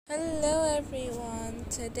Hello everyone.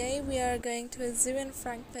 Today we are going to a zoo in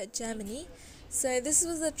Frankfurt, Germany. So this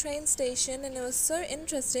was a train station and it was so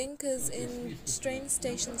interesting because in train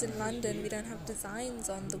stations in London we don't have designs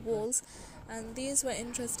on the walls, and these were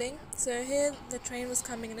interesting. So here the train was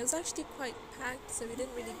coming and it was actually quite packed, so we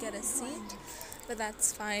didn't really get a seat, but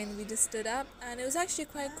that's fine. We just stood up and it was actually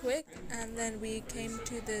quite quick, and then we came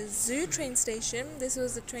to the zoo train station. This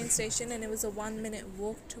was the train station and it was a 1 minute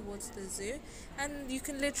walk towards the zoo, and you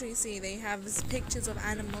can literally see they have these pictures of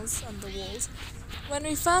animals on the walls. When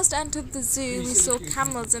we first entered the zoo we saw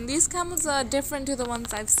camels, and these camels are different to the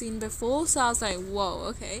ones I've seen before, so I was like, whoa,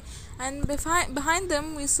 okay. And behind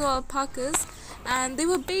them we saw alpacas, and they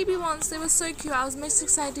were baby ones. They were so cute. I was most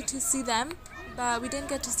excited to see them, but we didn't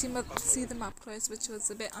get to see them up close, which was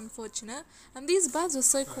a bit unfortunate. And these birds were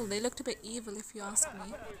so cool. They looked a bit evil, if you ask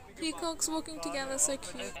me. Peacocks walking together, so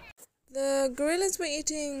cute. The gorillas were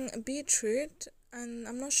eating beetroot, and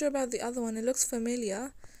I'm not sure about the other one. It looks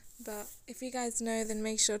familiar, but if you guys know, then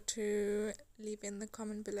make sure to leave in the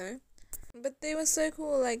comment below. But they were so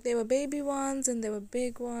cool. Like, they were baby ones and they were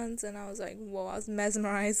big ones, and I was like, whoa, I was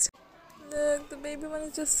mesmerized. Look, the baby one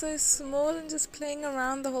is just so small and just playing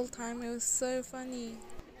around the whole time. It was so funny.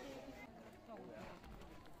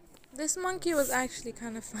 This monkey was actually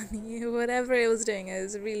kind of funny. Whatever it was doing, it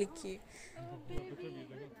was really cute.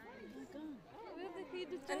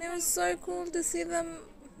 And it was so cool to see the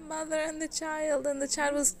mother and the child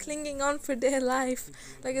was clinging on for dear life.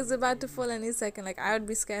 Like it's about to fall any second. Like I would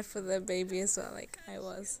be scared for the baby as well, like I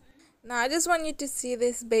was. Now I just want you to see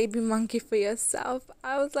this baby monkey for yourself.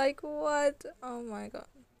 I was like, what? Oh my god.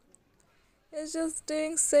 It's just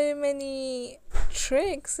doing so many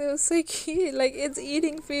tricks. It was so cute. Like it's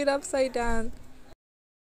eating food upside down.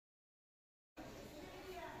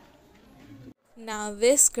 Now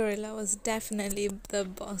this gorilla was definitely the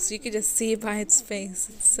boss. You could just see by its face.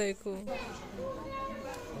 It's so cool.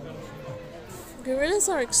 Gorillas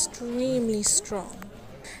are extremely strong.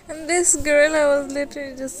 And this gorilla was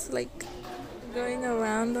literally just like going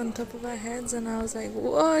around on top of our heads, and I was like,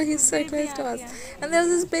 whoa, he's so close to us. And there's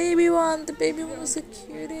this baby one. The baby one was the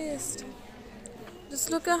cutest. Just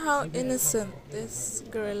look at how innocent this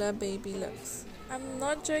gorilla baby looks. I'm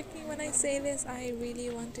not joking when I say this. I really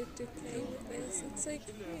wanted to play with this. It's so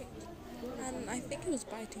cute. And I think it was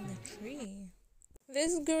biting the tree.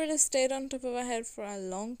 This gorilla stayed on top of our head for a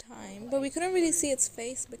long time, but we couldn't really see its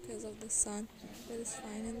face because of the sun. But it's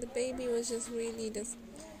fine. And the baby was just really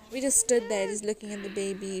we just stood there just looking at the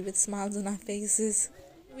baby with smiles on our faces.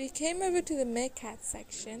 We came over to the meerkat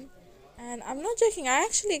section, and I'm not joking, I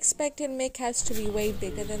actually expected meerkats to be way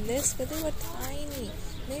bigger than this, but they were tiny.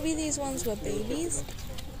 Maybe these ones were babies.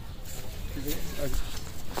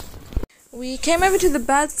 We came over to the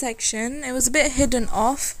bird section. It was a bit hidden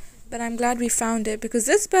off, but I'm glad we found it because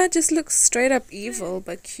this bird just looks straight up evil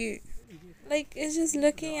but cute. Like, it's just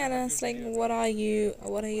looking at us like, what are you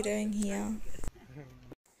doing here?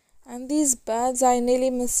 And these birds, I nearly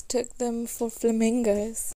mistook them for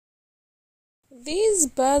flamingos. These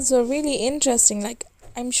birds were really interesting. Like,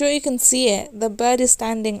 I'm sure you can see it. The bird is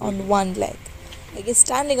standing on one leg. Like, it's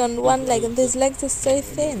standing on one leg and his legs are so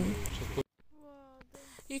thin.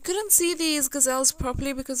 You couldn't see these gazelles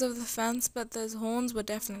properly because of the fence, but those horns were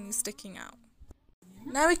definitely sticking out.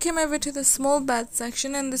 Now we came over to the small bird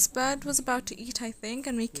section, and this bird was about to eat, I think,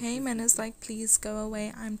 and we came and it's like, please go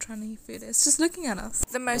away, I'm trying to eat food. It's just looking at us.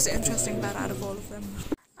 The most interesting bird out of all of them.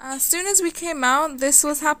 As soon as we came out, this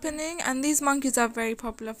was happening, and these monkeys are very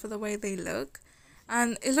popular for the way they look.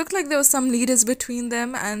 And it looked like there was some leaders between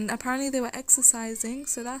them, and apparently they were exercising,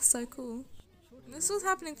 so that's so cool. This was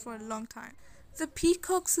happening for a long time. The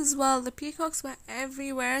peacocks as well, the peacocks were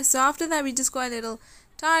everywhere, so after that we just got a little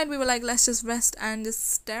tired. We were like, let's just rest and just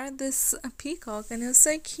stare at this peacock, and it was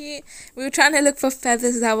so cute. We were trying to look for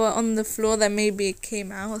feathers that were on the floor that maybe it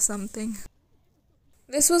came out or something.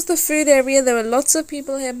 This was the food area. There were lots of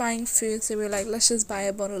people here buying food, so we were like, let's just buy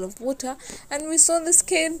a bottle of water. And we saw this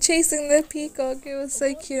kid chasing the peacock. It was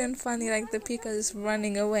so cute and funny, like the peacock just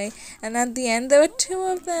running away. And at the end there were two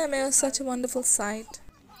of them. It was such a wonderful sight.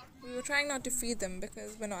 We were trying not to feed them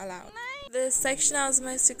because we're not allowed. The section I was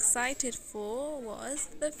most excited for was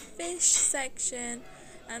the fish section,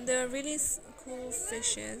 and there were really cool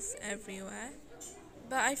fishes everywhere.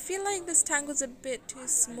 But I feel like this tank was a bit too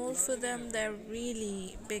small for them. They're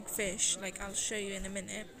really big fish, like I'll show you in a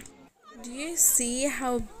minute. Do you see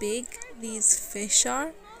how big these fish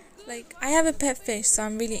are? Like, I have a pet fish, so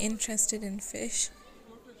I'm really interested in fish.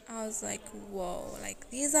 I was like, whoa, like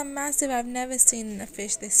these are massive. I've never seen a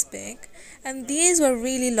fish this big. And these were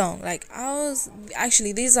really long. Like,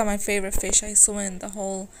 these are my favorite fish I saw in the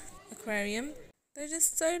whole aquarium. They're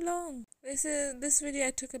just so long. This video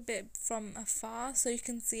I took a bit from afar so you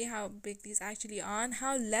can see how big these actually are and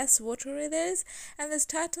how less water it is. And there's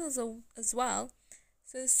turtles as well.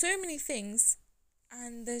 So there's so many things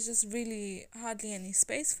and there's just really hardly any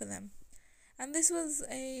space for them. And this was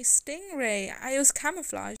a stingray. It was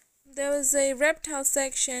camouflage. There was a reptile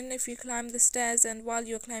section if you climb the stairs, and while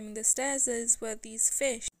you're climbing the stairs were these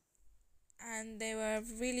fish. And they were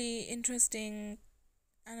really interesting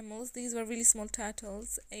animals. These were really small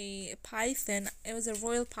turtles. A python. It was a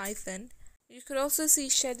royal python. You could also see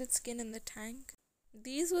shedded skin in the tank.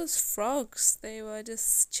 These was frogs. They were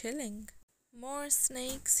just chilling. More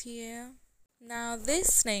snakes here. Now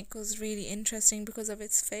this snake was really interesting because of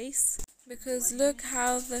its face. Because look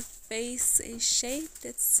how the face is shaped.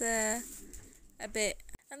 It's a bit.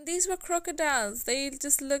 And these were crocodiles. They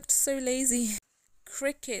just looked so lazy.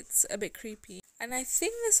 Crickets, a bit creepy. And I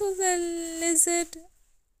think this was a lizard.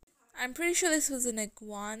 I'm pretty sure this was an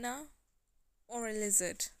iguana or a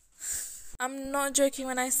lizard. I'm not joking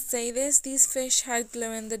when I say this. These fish had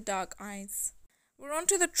glow-in-the-dark eyes. We're on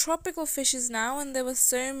to the tropical fishes now, and there were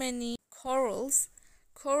so many corals.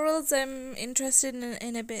 Corals I'm interested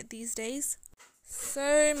in a bit these days.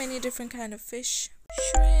 So many different kind of fish.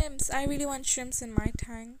 Shrimps. I really want shrimps in my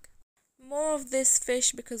tank. More of this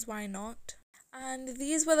fish because why not? And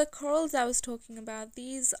these were the corals I was talking about.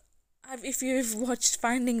 These, if you've watched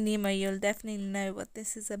Finding Nemo, you'll definitely know what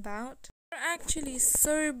this is about. They're actually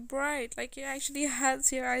so bright. Like, it actually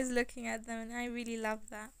hurts your eyes looking at them, and I really love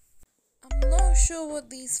that. I'm not sure what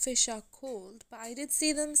these fish are called, but I did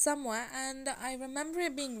see them somewhere, and I remember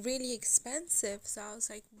it being really expensive. So I was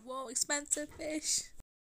like, whoa, expensive fish.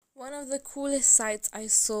 One of the coolest sights I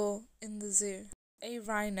saw in the zoo. A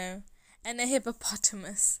rhino and a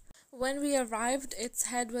hippopotamus. When we arrived, its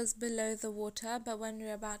head was below the water, but when we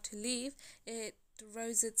were about to leave, it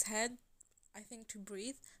rose its head, I think, to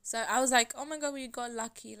breathe. So I was like, oh my god, we got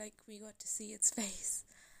lucky, like we got to see its face.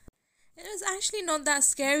 It was actually not that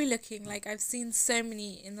scary looking. Like, I've seen so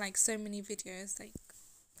many videos, like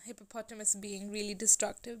hippopotamus being really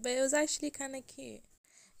destructive, but it was actually kind of cute.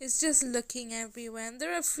 It's just looking everywhere, and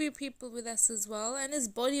there are a few people with us as well, and his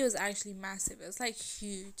body was actually massive. It was like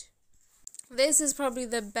huge. This is probably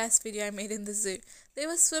the best video I made in the zoo. They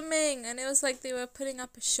were swimming and it was like they were putting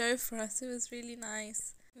up a show for us. It was really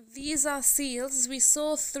nice. These are seals. We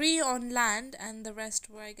saw 3 on land and the rest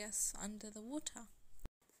were, I guess, under the water.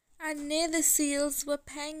 And near the seals were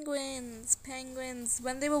penguins. Penguins.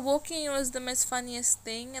 When they were walking, it was the most funniest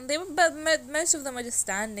thing. And most of them were just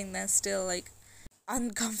standing there still, like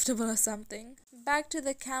uncomfortable or something. Back to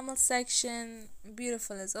the camel section,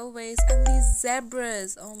 beautiful as always. And these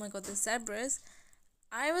zebras, oh my god, the zebras.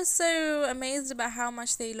 I was so amazed about how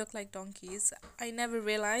much they look like donkeys. I never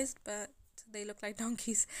realized, but they look like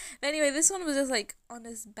donkeys. But anyway, this one was just like on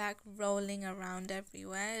his back rolling around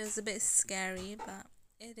everywhere. It was a bit scary, but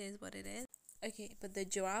it is what it is. Okay, but the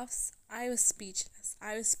giraffes, I was speechless.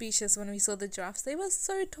 I was speechless when we saw the giraffes. They were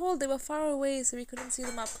so tall, they were far away, so we couldn't see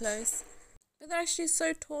them up close. But they're actually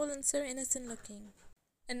so tall and so innocent looking.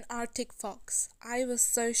 An Arctic fox. I was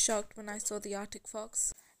so shocked when I saw the Arctic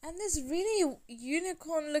fox. And this really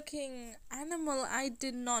unicorn looking animal, I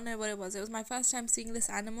did not know what it was. It was my first time seeing this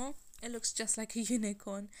animal. It looks just like a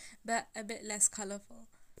unicorn, but a bit less colourful.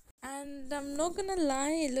 And I'm not gonna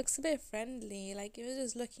lie, it looks a bit friendly. Like, it was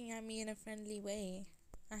just looking at me in a friendly way.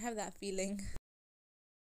 I have that feeling.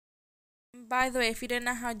 By the way, if you don't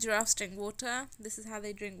know how giraffes drink water, this is how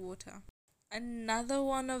they drink water. Another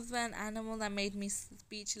one of an animal that made me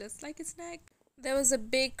speechless, like its neck. There was a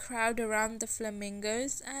big crowd around the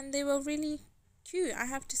flamingos and they were really cute, I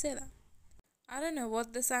have to say that. I don't know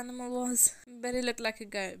what this animal was, but it looked like a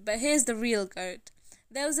goat. But here's the real goat.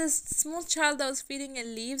 There was this small child that was feeding it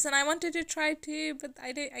leaves and I wanted to try too, but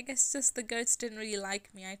I guess just the goats didn't really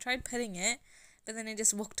like me. I tried petting it, but then it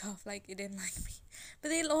just walked off like it didn't like me. But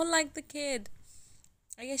they all liked the kid.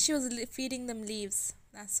 I guess she was feeding them leaves,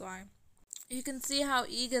 that's why. You can see how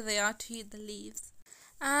eager they are to eat the leaves.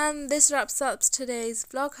 And this wraps up today's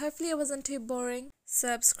vlog. Hopefully it wasn't too boring.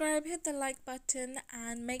 Subscribe, hit the like button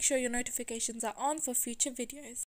and make sure your notifications are on for future videos.